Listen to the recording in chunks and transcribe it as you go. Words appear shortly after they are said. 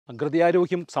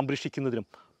ഹൃദയാരോഗ്യം സംരക്ഷിക്കുന്നതിനും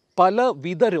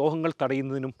പലവിധ രോഗങ്ങൾ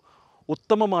തടയുന്നതിനും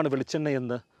ഉത്തമമാണ്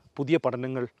വെളിച്ചെണ്ണയെന്ന് പുതിയ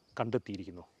പഠനങ്ങൾ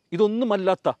കണ്ടെത്തിയിരിക്കുന്നു.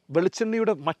 ഇതൊന്നുമല്ലാത്ത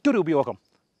വെളിച്ചെണ്ണയുടെ മറ്റൊരു ഉപയോഗം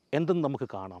എന്തെന്ന് നമുക്ക്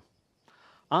കാണാം.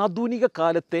 ആധുനിക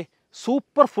കാലത്തെ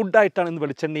സൂപ്പർ ഫുഡായിട്ടാണ് ഇന്ന്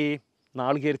വെളിച്ചെണ്ണയെയും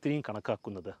നാളികേരത്തിനെയും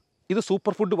കണക്കാക്കുന്നത്. ഇത്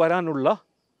സൂപ്പർ ഫുഡ് വരാനുള്ള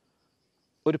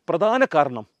ഒരു പ്രധാന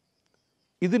കാരണം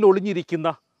ഇതിലൊളിഞ്ഞിരിക്കുന്ന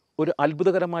ഒരു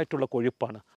അത്ഭുതകരമായിട്ടുള്ള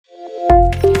കൊഴുപ്പാണ്.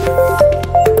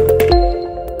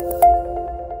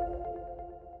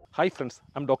 Hi friends,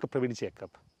 I M doctor Praveen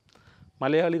Jacob.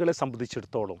 മലയാളികളെ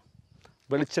സംബന്ധിച്ചിടത്തോളം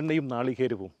വെളിച്ചെണ്ണയും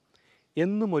നാളികേരവും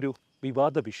എന്നും ഒരു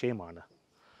വിവാദ വിഷയമാണ്.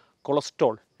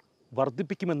 കൊളസ്ട്രോൾ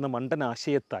വർദ്ധിപ്പിക്കുമെന്ന മണ്ടൻ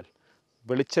ആശയത്താൽ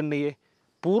വെളിച്ചെണ്ണയെ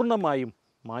പൂർണ്ണമായും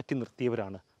മാറ്റി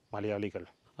നിർത്തിയവരാണ് മലയാളികൾ.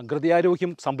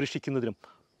 ഹൃദയാരോഗ്യം സംരക്ഷിക്കുന്നതിനും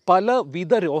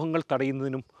പലവിധ രോഗങ്ങൾ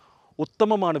തടയുന്നതിനും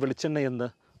ഉത്തമമാണ് വെളിച്ചെണ്ണയെന്ന്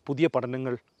പുതിയ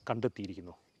പഠനങ്ങൾ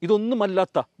കണ്ടെത്തിയിരിക്കുന്നു.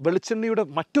 ഇതൊന്നുമല്ലാത്ത വെളിച്ചെണ്ണയുടെ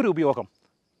മറ്റൊരു ഉപയോഗം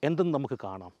എന്തെന്ന് നമുക്ക്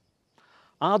കാണാം.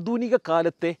 ആധുനിക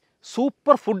കാലത്തെ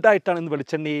സൂപ്പർ ഫുഡായിട്ടാണ് ഇന്ന്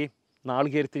വെളിച്ചെണ്ണയെയും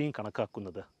നാളികേരത്തിനെയും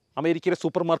കണക്കാക്കുന്നത്. അമേരിക്കയിലെ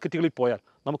സൂപ്പർ മാർക്കറ്റുകളിൽ പോയാൽ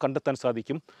നമുക്ക് കണ്ടെത്താൻ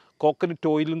സാധിക്കും കോക്കനട്ട്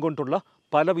ഓയിലും കൊണ്ടുള്ള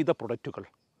പലവിധ പ്രൊഡക്റ്റുകൾ.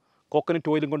 കോക്കനട്ട്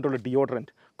ഓയിലും കൊണ്ടുള്ള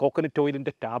ഡിയോഡറൻറ്റ്, കോക്കനട്ട്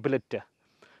ഓയിലിൻ്റെ ടാബ്ലറ്റ്,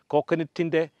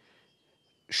 കോക്കനറ്റിൻ്റെ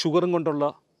ഷുഗറും കൊണ്ടുള്ള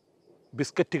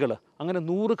ബിസ്ക്കറ്റുകൾ, അങ്ങനെ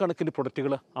 100 കണക്കിന്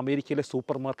പ്രൊഡക്റ്റുകൾ അമേരിക്കയിലെ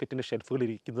സൂപ്പർ മാർക്കറ്റിൻ്റെ ഷെൽഫുകളിൽ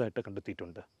ഇരിക്കുന്നതായിട്ട്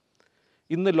കണ്ടെത്തിയിട്ടുണ്ട്.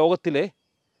 ഇന്ന് ലോകത്തിലെ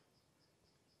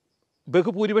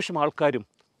ബഹുഭൂരിപക്ഷം ആൾക്കാരും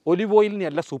ഒലിവ്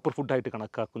ഓയിലിനെയല്ല സൂപ്പർ ഫുഡായിട്ട്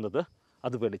കണക്കാക്കുന്നത്,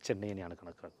 അത് വെളിച്ചെണ്ണയെയാണ്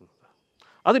കണക്കാക്കുന്നത്.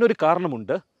 അതിനൊരു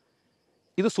കാരണമുണ്ട്.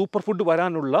 ഇത് സൂപ്പർ ഫുഡ്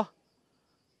വരാനുള്ള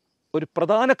ഒരു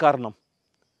പ്രധാന കാരണം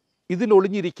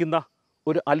ഇതിലൊളിഞ്ഞിരിക്കുന്ന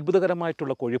ഒരു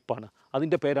അത്ഭുതകരമായിട്ടുള്ള കൊഴുപ്പാണ്.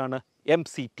 അതിൻ്റെ പേരാണ്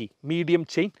MCT, മീഡിയം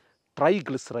ചെയിൻ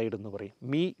ട്രൈഗ്ലിസറൈഡ് എന്ന് പറയും.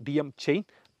 Medium chain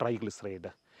triglyceride.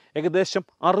 ഏകദേശം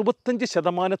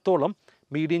 65%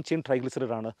 മീഡിയം ചെയിൻ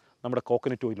ട്രൈഗ്ലിസറൈഡാണ് നമ്മുടെ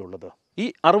കോക്കനട്ട് ഓയിലുള്ളത്. ഈ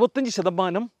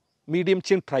 65% മീഡിയം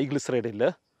ചെയിൻ ട്രൈഗ്ലിസറൈഡിൽ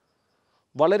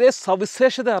വളരെ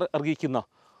സവിശേഷത അർഹിക്കുന്ന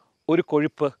ഒരു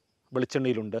കൊഴുപ്പ്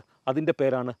വെളിച്ചെണ്ണയിലുണ്ട്. അതിൻ്റെ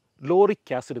പേരാണ്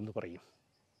ലോറിക് ആസിഡ് എന്ന് പറയും.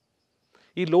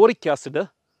 ഈ ലോറിക് ആസിഡ്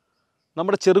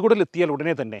നമ്മുടെ ചെറുകുടലെത്തിയാൽ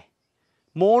ഉടനെ തന്നെ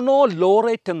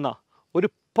മോണോലോറേറ്റ് എന്ന ഒരു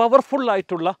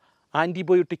പവർഫുള്ളായിട്ടുള്ള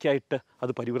ആൻറ്റിബയോട്ടിക്കായിട്ട്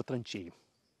അത് പരിവർത്തനം ചെയ്യും.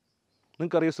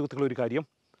 നിങ്ങൾക്കറിയോ സുഹൃത്തുക്കളെ ഒരു കാര്യം,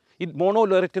 ഈ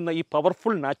മോണോലോറേറ്റ് എന്ന ഈ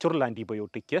പവർഫുൾ നാച്ചുറൽ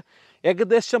ആൻറ്റിബയോട്ടിക്ക്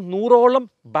ഏകദേശം 100ഓളം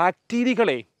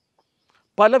ബാക്ടീരിയകളെ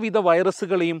പലവിധ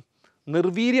വൈറസുകളെയും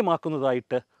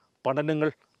നിർവീര്യമാക്കുന്നതായിട്ട് പഠനങ്ങൾ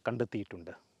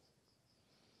കണ്ടെത്തിയിട്ടുണ്ട്.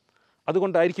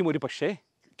 അതുകൊണ്ടായിരിക്കും ഒരു പക്ഷേ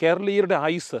കേരളീയരുടെ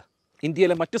ആയുസ്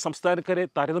ഇന്ത്യയിലെ മറ്റ് സംസ്ഥാനക്കാരെ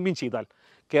താരതമ്യം ചെയ്താൽ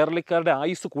കേരളക്കാരുടെ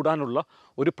ആയുസ് കൂടാനുള്ള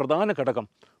ഒരു പ്രധാന ഘടകം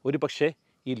ഒരു പക്ഷേ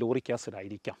ഈ ലോറിക് ആസിഡ്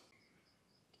ആയിരിക്കാം.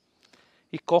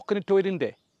 ഈ കോക്കനട്ട് ഓയിലിൻ്റെ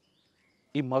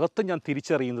ഈ മഹത്വം ഞാൻ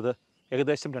തിരിച്ചറിയുന്നത്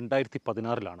ഏകദേശം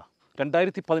 2016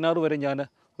 2016 വരെ ഞാൻ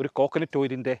ഒരു കോക്കനട്ട്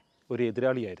ഓയിലിൻ്റെ ഒരു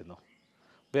എതിരാളിയായിരുന്നു.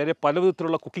 വേറെ പല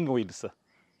വിധത്തിലുള്ള കുക്കിംഗ് ഓയിൽസ്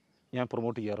ഞാൻ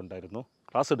പ്രൊമോട്ട് ചെയ്യാറുണ്ടായിരുന്നു,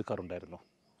 ക്ലാസ് എടുക്കാറുണ്ടായിരുന്നു.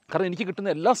 കാരണം എനിക്ക് കിട്ടുന്ന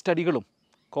എല്ലാ സ്റ്റഡികളും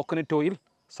കോക്കനട്ട് ഓയിൽ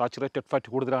സാച്ചുറേറ്റഡ് ഫാറ്റ്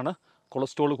കൂടുതലാണ്,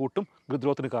 കൊളസ്ട്രോൾ കൂട്ടും,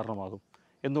 ഹൃദ്രോഗത്തിന് കാരണമാകും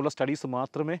എന്നുള്ള സ്റ്റഡീസ്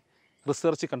മാത്രമേ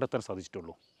റിസർച്ച് കണ്ടെത്താൻ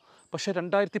സാധിച്ചിട്ടുള്ളൂ. പക്ഷേ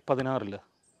 2016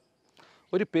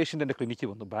 ഒരു പേഷ്യൻ്റ് എൻ്റെ ക്ലിനിക്ക്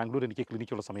വന്നു. ബാംഗ്ലൂർ എനിക്ക്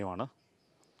ക്ലിനിക്കുള്ള സമയമാണ്.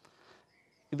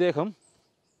 ഇദ്ദേഹം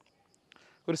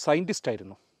ഒരു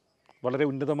സയൻറ്റിസ്റ്റായിരുന്നു, വളരെ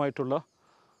ഉന്നതമായിട്ടുള്ള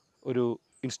ഒരു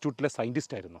ഇൻസ്റ്റിറ്റ്യൂട്ടിലെ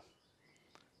സയൻറ്റിസ്റ്റായിരുന്നു.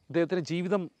 ഇദ്ദേഹത്തിൻ്റെ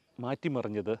ജീവിതം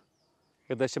മാറ്റിമറിഞ്ഞത്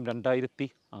ഏകദേശം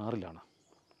 2006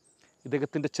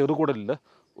 ഇദ്ദേഹത്തിൻ്റെ ചെറുകുടലിൽ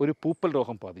ഒരു പൂപ്പൽ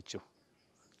രോഗം ബാധിച്ചു.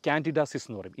 കാൻഡിഡാസിസ്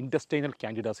എന്ന് പറയും, ഇൻറ്റസ്റ്റൈനൽ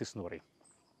കാൻഡിഡാസിസ് എന്ന് പറയും.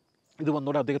 ഇത്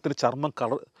വന്നോടെ അദ്ദേഹത്തിൻ്റെ ചർമ്മം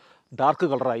ഡാർക്ക്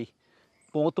കളറായി,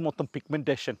 മുഖത്ത് മൊത്തം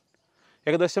പിഗ്മെൻറ്റേഷൻ,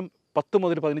 ഏകദേശം 10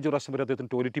 മുതൽ 15 പ്രാവശ്യം വരെ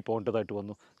അദ്ദേഹത്തിന് ടോയ്ലറ്റിൽ പോകേണ്ടതായിട്ട്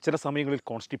വന്നു. ചില സമയങ്ങളിൽ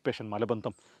കോൺസ്റ്റിപ്പേഷൻ,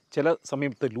 മലബന്ധം, ചില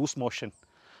സമയത്ത് ലൂസ് മോഷൻ.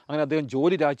 അങ്ങനെ അദ്ദേഹം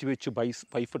ജോലി രാജിവെച്ച്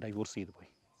വൈഫ് ഡൈവോഴ്സ് ചെയ്തു പോയി.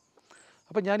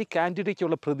 അപ്പോൾ ഞാൻ ഈ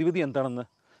കാൻഡിഡയ്ക്കുള്ള പ്രതിവിധി എന്താണെന്ന്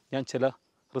ഞാൻ ചില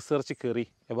റിസർച്ച് കയറി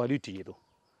എവാലുവേറ്റ് ചെയ്തു.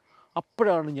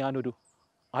 അപ്പോഴാണ് ഞാനൊരു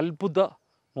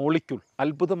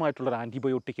അത്ഭുതമായിട്ടുള്ളൊരു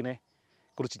ആൻറ്റിബയോട്ടിക്കിനെ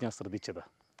കുറിച്ച് ഞാൻ ശ്രദ്ധിച്ചത്.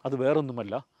 അത്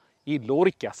വേറൊന്നുമല്ല, ഈ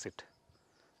lauric acid,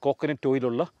 coconut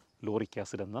ഓയിലുള്ള lauric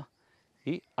acid എന്ന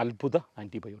ഈ അത്ഭുത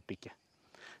ആൻറ്റിബയോട്ടിക്.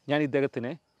 ഞാൻ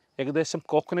ഇദ്ദേഹത്തിന് ഏകദേശം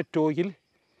കോക്കനട്ട്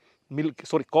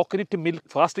മിൽക്ക്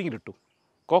ഫാസ്റ്റിങ്ങിലിട്ടു.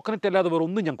 കോക്കനട്ട് അല്ലാതെ വേറെ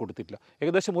ഒന്നും ഞാൻ കൊടുത്തിട്ടില്ല.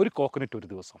 ഏകദേശം ഒരു കോക്കനട്ട് ഒരു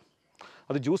ദിവസം.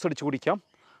 അത് ജ്യൂസ് അടിച്ച് കുടിക്കാം,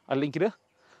 അല്ലെങ്കിൽ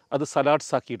അത്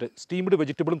സലാഡ്സ് ആക്കിയിട്ട് സ്റ്റീംഡ്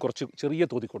വെജിറ്റബിളും കുറച്ച് ചെറിയ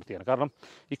തോതിൽ കൊടുത്തിയാണ്. കാരണം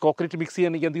ഈ കോക്കനട്ട് മിക്സ്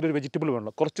ചെയ്യാനെങ്കിൽ എന്തെങ്കിലും ഒരു വെജിറ്റബിൾ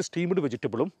വേണമല്ലോ. കുറച്ച് സ്റ്റീംഡ്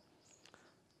വെജിറ്റബിളും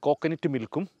കോക്കനട്ട്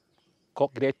മിൽക്കും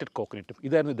ഗ്രേറ്റഡ് കോക്കനട്ടും,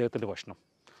 ഇതായിരുന്നു ഇദ്ദേഹത്തിൻ്റെ ഭക്ഷണം.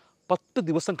 10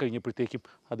 ദിവസം കഴിഞ്ഞപ്പോഴത്തേക്കും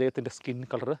അദ്ദേഹത്തിൻ്റെ സ്കിൻ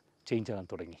കളർ ചേഞ്ച് ആകാൻ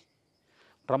തുടങ്ങി.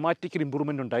 ഡ്രമാറ്റിക്കൽ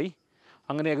ഇമ്പ്രൂവ്മെൻ്റ് ഉണ്ടായി.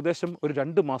 അങ്ങനെ ഏകദേശം ഒരു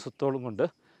 2 മാസത്തോളം കൊണ്ട്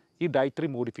ഈ ഡയറ്ററി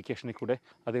മോഡിഫിക്കേഷനിൽ കൂടെ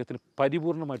അദ്ദേഹത്തിന്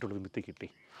പരിപൂർണമായിട്ടുള്ള വിമുക്തി കിട്ടി.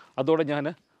 അതോടെ ഞാൻ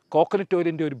കോക്കനട്ട്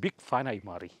ഓയിലിൻ്റെ ഒരു ബിഗ് ഫാനായി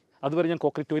മാറി. അതുവരെ ഞാൻ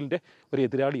കോക്കനട്ട് ഓയിലിൻ്റെ ഒരു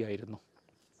എതിരാളിയായിരുന്നു.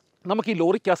 നമുക്ക് ഈ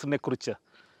ലോറിക് ആസിഡിനെ കുറിച്ച്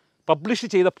പബ്ലിഷ്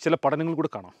ചെയ്ത ചില പഠനങ്ങൾ കൂടെ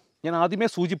കാണാം. ഞാൻ ആദ്യമേ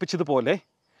സൂചിപ്പിച്ചതുപോലെ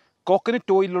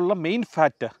കോക്കനട്ട് ഓയിലുള്ള മെയിൻ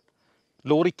ഫാറ്റ്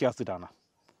ലോറിക് ആസിഡാണ്.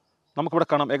 നമുക്കിവിടെ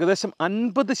കാണാം ഏകദേശം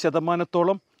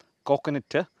 50%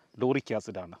 കോക്കനറ്റ് ലോറിക്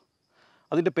ആസിഡാണ്.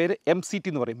 അതിൻ്റെ പേര് MCT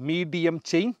എന്ന് പറയും, medium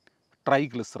chain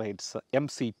triglycerides.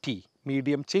 MCT,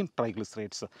 medium chain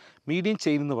triglycerides. Medium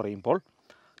chain എന്ന് പറയുമ്പോൾ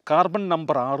കാർബൺ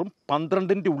നമ്പർ 6ഉം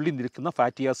 12ൻ്റെ ഉള്ളിൽ നിൽക്കുന്ന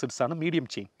ഫാറ്റി ആസിഡ്സാണ് മീഡിയം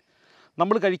ചെയിൻ.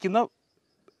 നമ്മൾ കഴിക്കുന്ന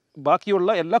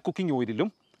ബാക്കിയുള്ള എല്ലാ കുക്കിംഗ് ഓയിലിലും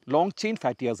ലോങ് ചെയിൻ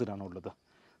ഫാറ്റി ആസിഡാണ് ഉള്ളത്.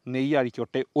 നെയ്യ്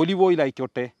ആയിക്കോട്ടെ, ഒലിവ് ഓയിൽ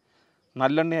ആയിക്കോട്ടെ,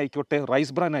 നല്ലെണ്ണ ആയിക്കോട്ടെ,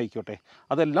 റൈസ് ബ്രാൻ ആയിക്കോട്ടെ,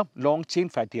 അതെല്ലാം ലോങ് ചെയിൻ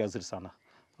ഫാറ്റി ആസിഡ്സാണ്.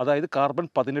 അതായത് കാർബൺ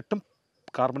 18ഉം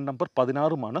കാർബൺ നമ്പർ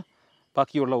 16ഉമാണ്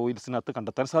ബാക്കിയുള്ള ഓയിൽസിനകത്ത്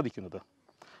കണ്ടെത്താൻ സാധിക്കുന്നത്.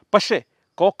 പക്ഷേ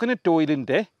കോക്കനട്ട്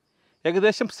ഓയിലിൻ്റെ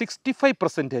ഏകദേശം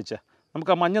 65%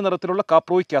 നമുക്ക് ആ മഞ്ഞ നിറത്തിലുള്ള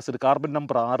കാപ്രോയിക് ആസിഡ് കാർബൺ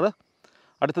നമ്പർ 6,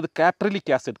 അടുത്തത്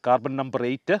കാപ്രിലിക് ആസിഡ് കാർബൺ നമ്പർ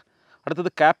 8, അടുത്തത്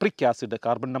കാപ്രിക് ആസിഡ്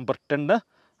കാർബൺ നമ്പർ 10,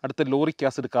 അടുത്ത ലോറിക്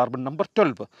ആസിഡ് കാർബൺ നമ്പർ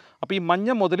 12. അപ്പോൾ ഈ മഞ്ഞ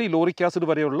മുതൽ ഈ ലോറിക് ആസിഡ്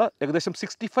വരെയുള്ള ഏകദേശം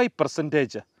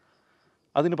 65%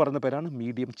 അതിന് പറയുന്ന പേരാണ്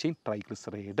മീഡിയം ചെയിൻ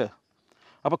ട്രൈഗ്ലിസറൈഡ്.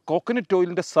 അപ്പോൾ കോക്കനട്ട്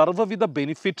ഓയിലിൻ്റെ സർവ്വവിധ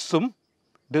ബെനിഫിറ്റ്സും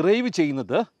ഡിറൈവ്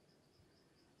ചെയ്യുന്നത്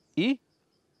ഈ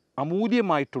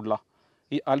അമൂല്യമായിട്ടുള്ള,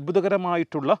 ഈ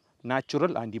അത്ഭുതകരമായിട്ടുള്ള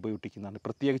നാച്ചുറൽ ആൻറ്റിബയോട്ടിക് എന്നാണ്,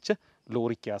 പ്രത്യേകിച്ച്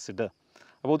ലോറിക് ആസിഡ്.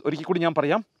 അപ്പോൾ ഒരിക്കൽ കൂടി ഞാൻ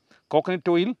പറയാം, coconut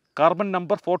oil carbon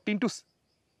number 14 to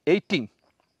 18,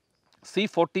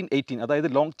 C14-18, അതായത്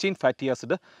ലോങ് ചെയിൻ ഫാറ്റി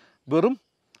ആസിഡ് വെറും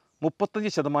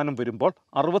 35% വരുമ്പോൾ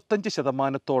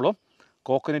 65%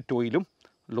 കോക്കനട്ട് ഓയിലും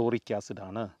ലോറിക്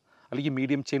ആസിഡാണ്, അല്ലെങ്കിൽ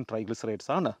മീഡിയം ചെയിൻ ട്രൈഗ്ലിസറൈഡ്സ്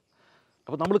ആണ്.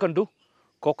 അപ്പോൾ നമ്മൾ കണ്ടു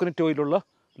കോക്കനട്ട് ഓയിലുള്ള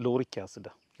ലോറിക്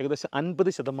ആസിഡ് ഏകദേശം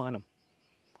 50%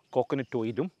 കോക്കനട്ട്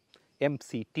ഓയിലും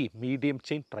MCT, മീഡിയം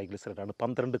ചെയിൻ ട്രൈഗ്ലിസറൈഡാണ്,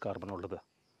 12 കാർബൺ ഉള്ളത്.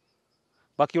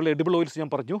 ബാക്കിയുള്ള എഡിബിൾ ഓയിൽസ് ഞാൻ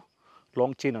പറഞ്ഞു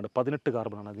ലോങ് ചെയിനാണ്, 18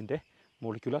 കാർബണാണ് അതിൻ്റെ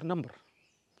മോളിക്യുലർ നമ്പർ.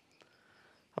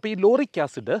 അപ്പോൾ ഈ ലോറിക്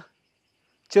ആസിഡ്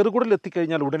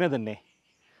ചെറുകുടലെത്തിക്കഴിഞ്ഞാൽ ഉടനെ തന്നെ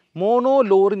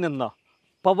മോണോലോറിൻ എന്ന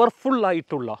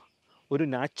പവർഫുള്ളായിട്ടുള്ള ഒരു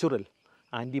നാച്ചുറൽ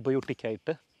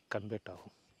ആൻറ്റിബയോട്ടിക്കായിട്ട് കൺവേർട്ട്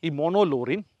ആകും. ഈ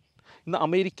മോണോലോറിൻ ഇന്ന്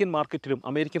അമേരിക്കൻ മാർക്കറ്റിലും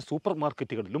അമേരിക്കൻ സൂപ്പർ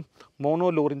മാർക്കറ്റുകളിലും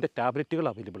മോണോലോറിൻ്റെ ടാബ്ലറ്റുകൾ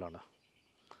അവൈലബിൾ ആണ്.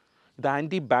 ഇത്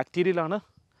ആൻറ്റി ബാക്ടീരിയലാണ്,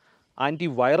 ആൻറ്റി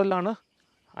വൈറലാണ്,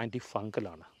 ആൻറ്റി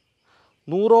ഫംഗലാണ്.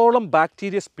 100ഓളം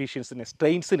ബാക്ടീരിയ സ്പീഷീസിനെ,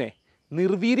 സ്ട്രെയിൻസിനെ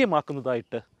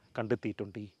നിർവീര്യമാക്കുന്നതായിട്ട്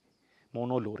കണ്ടെത്തിയിട്ടുണ്ട് ഈ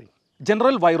മോണോലോറിൻ.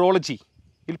 ജനറൽ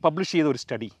വൈറോളജിയിൽ പബ്ലിഷ് ചെയ്ത ഒരു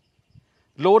study,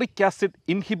 lauric acid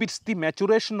inhibits the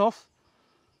മാച്ചുറേഷൻ of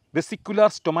vesicular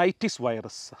സ്റ്റൊമൈറ്റിസ്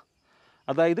virus.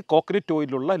 അതായത് coconut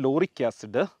ഓയിലുള്ള lauric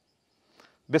acid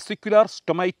vesicular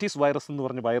സ്റ്റൊമൈറ്റിസ് virus എന്ന്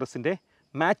പറഞ്ഞ വൈറസിൻ്റെ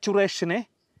മാച്ചുറേഷനെ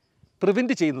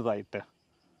പ്രിവെൻറ്റ് ചെയ്യുന്നതായിട്ട്,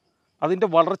 അതിൻ്റെ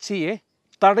വളർച്ചയെ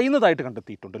തടയുന്നതായിട്ട്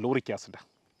കണ്ടെത്തിയിട്ടുണ്ട് ലോറിക് ആസിഡ്.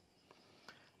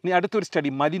 ഇനി അടുത്തൊരു സ്റ്റഡി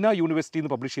മലിന യൂണിവേഴ്സിറ്റിയിൽ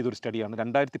നിന്ന് പബ്ലിഷ് ചെയ്തൊരു സ്റ്റഡിയാണ്,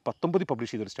 2019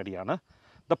 പബ്ലിഷ് ചെയ്തൊരു സ്റ്റഡിയാണ്.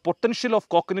 The potential of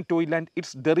coconut oil and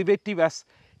it's derivative as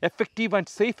effective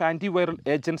and safe antiviral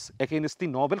agents against the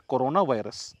novel corona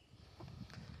virus.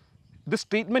 This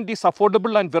treatment is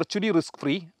affordable and virtually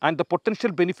risk-free, and the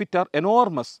potential benefits are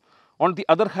enormous. On the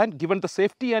other hand, given the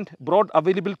safety and broad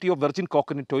availability of virgin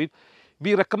coconut oil,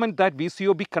 we recommend that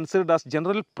VCO be considered as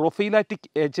general prophylactic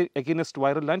agent against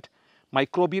viral and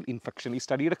microbial infection. ഈ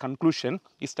സ്റ്റഡിയുടെ conclusion,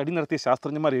 ഈ study നടത്തിയ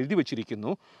ശാസ്ത്രജ്ഞന്മാർ എഴുതി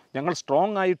വച്ചിരിക്കുന്നു, ഞങ്ങൾ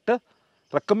strong ആയിട്ട്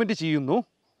recommend ചെയ്യുന്നു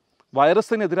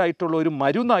വൈറസിനെതിരായിട്ടുള്ള ഒരു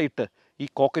മരുന്നായിട്ട് ഈ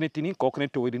കോക്കനറ്റിനെയും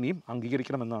കോക്കനട്ട് ഓയിലിനെയും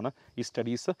അംഗീകരിക്കണമെന്നാണ് ഈ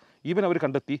സ്റ്റഡീസ്. ഈവൻ അവർ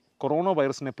കണ്ടെത്തി കൊറോണ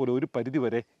വൈറസിനെ പോലെ ഒരു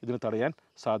പരിധിവരെ ഇതിന് തടയാൻ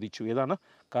സാധിച്ചു. ഏതാണ്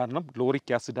കാരണം?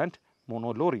 Lauric acid and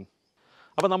മോണോലോറിൻ.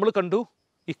 അപ്പോൾ നമ്മൾ കണ്ടു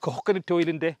ഈ കോക്കനട്ട്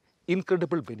ഓയിലിൻ്റെ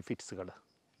ഇൻക്രെഡിബിൾ ബെനിഫിറ്റ്സുകൾ.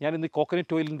 ഞാനിന്ന് ഈ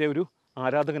കോക്കനട്ട് ഓയിലിൻ്റെ ഒരു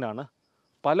ആരാധകനാണ്.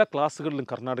 പല ക്ലാസ്സുകളിലും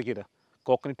കർണാടകയിൽ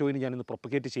കോക്കനട്ട് ഓയിൽ ഞാനിന്ന്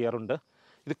പ്രൊപ്പഗേറ്റ് ചെയ്യാറുണ്ട്.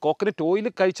 ഇത് കോക്കനട്ട് ഓയിൽ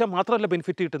കഴിച്ചാൽ മാത്രമല്ല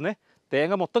ബെനിഫിറ്റ് കിട്ടുന്നത്,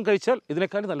 തേങ്ങ മൊത്തം കഴിച്ചാൽ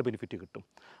ഇതിനേക്കാളും നല്ല ബെനിഫിറ്റ് കിട്ടും.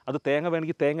 അത് തേങ്ങ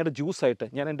വേണമെങ്കിൽ തേങ്ങയുടെ ജ്യൂസായിട്ട്,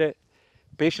 ഞാൻ എൻ്റെ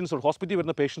പേഷ്യൻസോട്, ഹോസ്പിറ്റലിൽ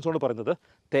വരുന്ന പേഷ്യൻസോട് പറയുന്നത്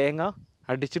തേങ്ങ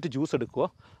അടിച്ചിട്ട് ജ്യൂസ് എടുക്കുക,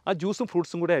 ആ ജ്യൂസും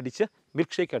ഫ്രൂട്ട്സും കൂടെ അടിച്ച്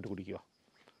മിൽക്ക് ഷേക്കായിട്ട് കുടിക്കുക.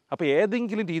 അപ്പോൾ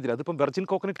ഏതെങ്കിലും രീതിയിൽ, അതിപ്പം വെർജിൻ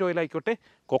കോക്കനട്ട് ഓയിൽ ആയിക്കോട്ടെ,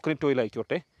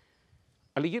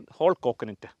 അല്ലെങ്കിൽ ഹോൾ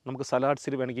കോക്കനറ്റ്, നമുക്ക്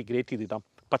സലാഡ്സിൽ വേണമെങ്കിൽ ഗ്രേറ്റ് ചെയ്തിടാം,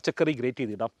 പച്ചക്കറി ഗ്രേറ്റ്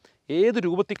ചെയ്തിടാം, ഏത്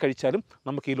രൂപത്തിൽ കഴിച്ചാലും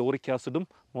നമുക്ക് ഈ ലോറിക് ആസിഡും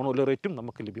മോണോലോറേറ്റും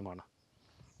നമുക്ക് ലഭ്യമാണ്.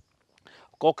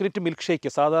 കോക്കനറ്റ് മിൽക്ക് ഷേക്ക്,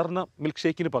 സാധാരണ മിൽക്ക്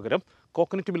ഷേക്കിന് പകരം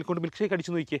കോക്കനറ്റ് മിൽക്ക് കൊണ്ട് മിൽക്ക് ഷേക്ക്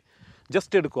അടിച്ചു നോക്കിയേ.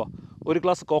 ജസ്റ്റ് എടുക്കുക, ഒരു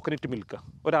ഗ്ലാസ് കോക്കനറ്റ് മിൽക്ക്,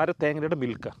 ഒരു അര തേങ്ങയുടെ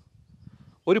മിൽക്ക്,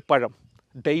 ഒരു പഴം,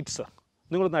 ഡേറ്റ്സ്,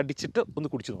 നിങ്ങളൊന്ന് അടിച്ചിട്ട് ഒന്ന്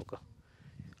കുടിച്ച് നോക്കുക.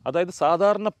 അതായത്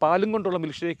സാധാരണ പാലും കൊണ്ടുള്ള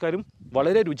മിൽക്ക് ഷേക്കാരും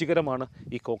വളരെ രുചികരമാണ്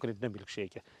ഈ കോക്കനറ്റിൻ്റെ മിൽക്ക്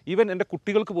ഷേക്ക്. ഈവൻ എൻ്റെ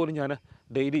കുട്ടികൾക്ക് പോലും ഞാൻ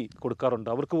ഡെയിലി കൊടുക്കാറുണ്ട്,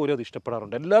 അവർക്ക് പോലും അത്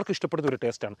ഇഷ്ടപ്പെടാറുണ്ട്. എല്ലാവർക്കും ഇഷ്ടപ്പെടുന്ന ഒരു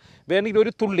ടേസ്റ്റാണ്. വേണമെങ്കിൽ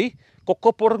ഒരു തുള്ളി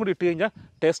കൊക്കോ പൗഡർ കൂടി ഇട്ട് കഴിഞ്ഞാൽ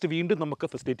ടേസ്റ്റ് വീണ്ടും നമുക്ക്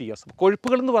ഫെസിലിറ്റി ചെയ്യാം.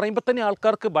 കൊഴുപ്പുകൾ എന്ന് പറയുമ്പോൾ തന്നെ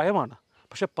ആൾക്കാർക്ക് ഭയമാണ്,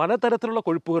 പക്ഷേ പലതരത്തിലുള്ള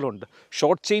കൊഴുപ്പുകളുണ്ട്.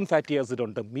 ഷോർട്ട് ചെയിൻ ഫാറ്റി ആസിഡ്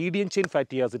ഉണ്ട്, മീഡിയം ചെയിൻ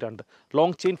ഫാറ്റി ആസിഡ് ഉണ്ട്,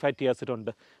 ലോങ് ചെയിൻ ഫാറ്റി ആസിഡ്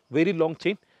ഉണ്ട്, very long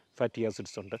chain fatty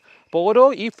acids ഉണ്ട്. അപ്പോൾ ഓരോ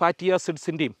ഈ ഫാറ്റി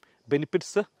ആസിഡ്സിൻ്റെയും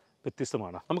ബെനിഫിറ്റ്സ്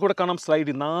വ്യത്യസ്തമാണ്. നമുക്കിവിടെ കാണാം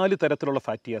സ്ലൈഡിൽ 4 തരത്തിലുള്ള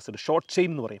ഫാറ്റി ആസിഡ്. ഷോർട്ട് ചെയിൻ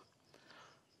എന്ന് പറയും.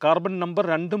 കാർബൺ നമ്പർ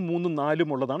 2, 3,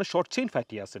 4 ഉള്ളതാണ് ഷോർട്ട് ചെയിൻ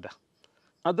ഫാറ്റി ആസിഡ്.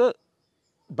 അത്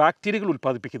ബാക്ടീരിയകൾ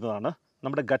ഉൽപ്പാദിപ്പിക്കുന്നതാണ്.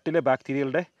 നമ്മുടെ ഗട്ടിലെ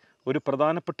ബാക്ടീരിയകളുടെ ഒരു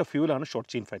പ്രധാനപ്പെട്ട ഫ്യൂലാണ്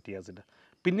ഷോർട്ട് ചെയിൻ ഫാറ്റി ആസിഡ്.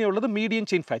 പിന്നെയുള്ളത് medium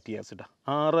chain fatty acid.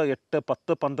 6, 8,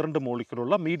 10, 12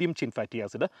 മോളിക്കുലുള്ള medium chain fatty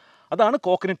acid. അതാണ്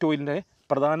കോക്കനട്ട് ഓയിലിൻ്റെ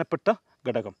പ്രധാനപ്പെട്ട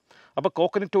ഘടകം. അപ്പോൾ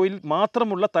കോക്കനട്ട് ഓയിൽ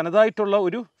മാത്രമുള്ള തനതായിട്ടുള്ള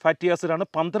ഒരു ഫാറ്റി ആസിഡാണ്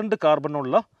 12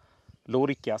 കാർബണുള്ള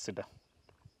ലോറിക് ആസിഡ്.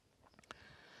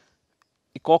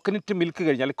 ഈ കോക്കനട്ട് മിൽക്ക്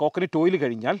കഴിഞ്ഞാൽ, കോക്കനട്ട് ഓയിൽ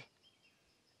കഴിഞ്ഞാൽ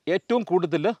ഏറ്റവും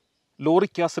കൂടുതൽ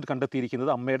ലോറിക് ആസിഡ്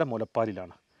കണ്ടെത്തിയിരിക്കുന്നത് അമ്മയുടെ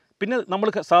മുലപ്പാലിലാണ്. പിന്നെ നമ്മൾ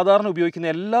സാധാരണ ഉപയോഗിക്കുന്ന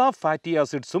എല്ലാ ഫാറ്റി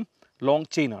ആസിഡ്സും ലോങ്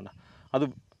ചെയിൻ ആണ്. അത്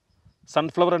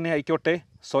സൺഫ്ലവർ എണ്ണ ആയിക്കോട്ടെ,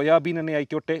 സോയാബീൻ എണ്ണ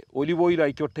ആയിക്കോട്ടെ, ഒലിവ് ഓയിൽ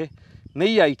ആയിക്കോട്ടെ,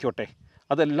 നെയ്യ് ആയിക്കോട്ടെ,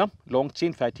 അതെല്ലാം ലോങ്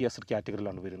ചെയിൻ ഫാറ്റി ആസിഡ്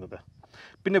കാറ്റഗറിയിലാണ് വരുന്നത്.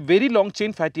 പിന്നെ very long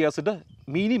chain fatty acid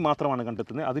മീനി മാത്രമാണ്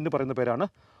കണ്ടെത്തുന്നത്. അതിന് പറയുന്ന പേരാണ്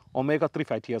ഒമേഗ 3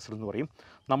 ഫാറ്റി ആസിഡ് എന്ന് പറയും.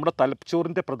 നമ്മുടെ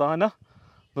തലച്ചോറിൻ്റെ പ്രധാന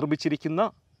നിർമ്മിച്ചിരിക്കുന്ന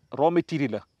റോ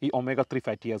മെറ്റീരിയൽ ഈ ഒമേഗ 3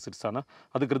 ഫാറ്റി ആസിഡ്സ് ആണ്.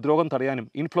 അത് ഹൃദ്രോഗം തടയാനും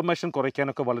ഇൻഫ്ലമേഷൻ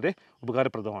കുറയ്ക്കാനൊക്കെ വളരെ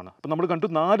ഉപകാരപ്രദമാണ്. അപ്പോൾ നമ്മൾ കണ്ടു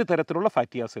 4 തരത്തിലുള്ള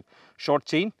fatty acid: short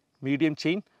chain, medium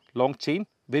chain, long chain,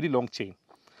 very long chain.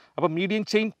 അപ്പോൾ മീഡിയം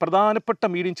ചെയിൻ, പ്രധാനപ്പെട്ട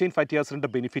മീഡിയം ചെയിൻ ഫാറ്റി ആസിഡിൻ്റെ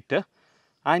benefit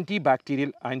anti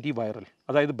bacterial, anti viral,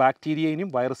 അതായത് ബാക്ടീരിയയും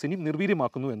വൈറസിനെയും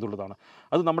നിർവീര്യമാക്കുന്നു എന്നുള്ളതാണ്.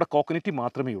 അത് നമ്മുടെ കോക്കനറ്റിൽ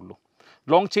മാത്രമേ ഉള്ളൂ.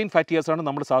 ലോങ് ചെയിൻ ഫാറ്റി ആസിഡാണ്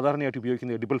നമ്മൾ സാധാരണയായിട്ട്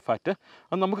ഉപയോഗിക്കുന്ന എഡിബിൾ ഫാറ്റ്.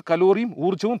 അത് നമുക്ക് കലോറിയും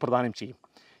ഊർജ്ജവും പ്രദാനം ചെയ്യും.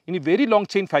 ഇനി very long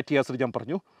chain fatty acid ഞാൻ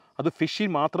പറഞ്ഞു, അത് ഫിഷിൽ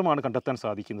മാത്രമാണ് കണ്ടെത്താൻ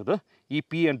സാധിക്കുന്നത്.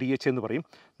 EPA and DHA എന്ന് പറയും.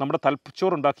 നമ്മുടെ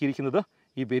തലച്ചോറ് ഉണ്ടാക്കിയിരിക്കുന്നത്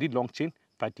ഈ very long chain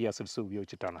fatty acids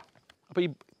ഉപയോഗിച്ചിട്ടാണ്. അപ്പോൾ ഈ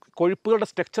കൊഴുപ്പുകളുടെ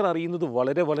സ്ട്രക്ചർ അറിയുന്നത്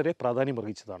വളരെ വളരെ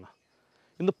പ്രാധാന്യമർഹിച്ചതാണ്.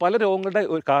 ഇന്ന് പല രോഗങ്ങളുടെ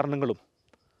കാരണങ്ങളും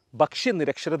ഭക്ഷ്യ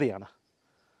നിരക്ഷരതയാണ്,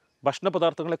 ഭക്ഷണ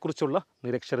പദാർത്ഥങ്ങളെക്കുറിച്ചുള്ള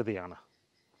നിരക്ഷരതയാണ്.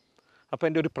 അപ്പോൾ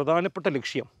എൻ്റെ ഒരു പ്രധാനപ്പെട്ട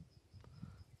ലക്ഷ്യം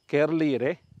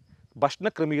കേരളീയരെ ഭക്ഷണ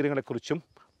ക്രമീകരണങ്ങളെക്കുറിച്ചും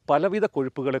പലവിധ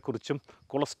കൊഴുപ്പുകളെക്കുറിച്ചും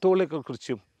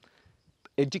കൊളസ്ട്രോളിനെക്കുറിച്ചും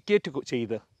എഡ്യൂക്കേറ്റ്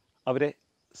ചെയ്ത് അവരെ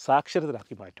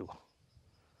സാക്ഷരതരാക്കി മാറ്റുക.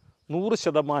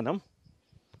 100%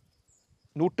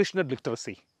 ന്യൂട്രീഷണൽ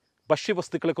ലിറ്ററസി,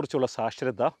 ഭക്ഷ്യവസ്തുക്കളെക്കുറിച്ചുള്ള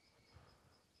സാക്ഷരത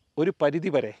ഒരു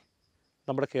പരിധിവരെ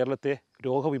നമ്മുടെ കേരളത്തെ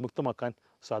രോഗവിമുക്തമാക്കാൻ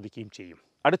സാധിക്കുകയും ചെയ്യും.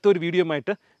 അടുത്തൊരു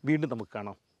വീഡിയോയുമായിട്ട് വീണ്ടും നമുക്ക്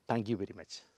കാണാം. Thank you very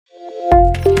much.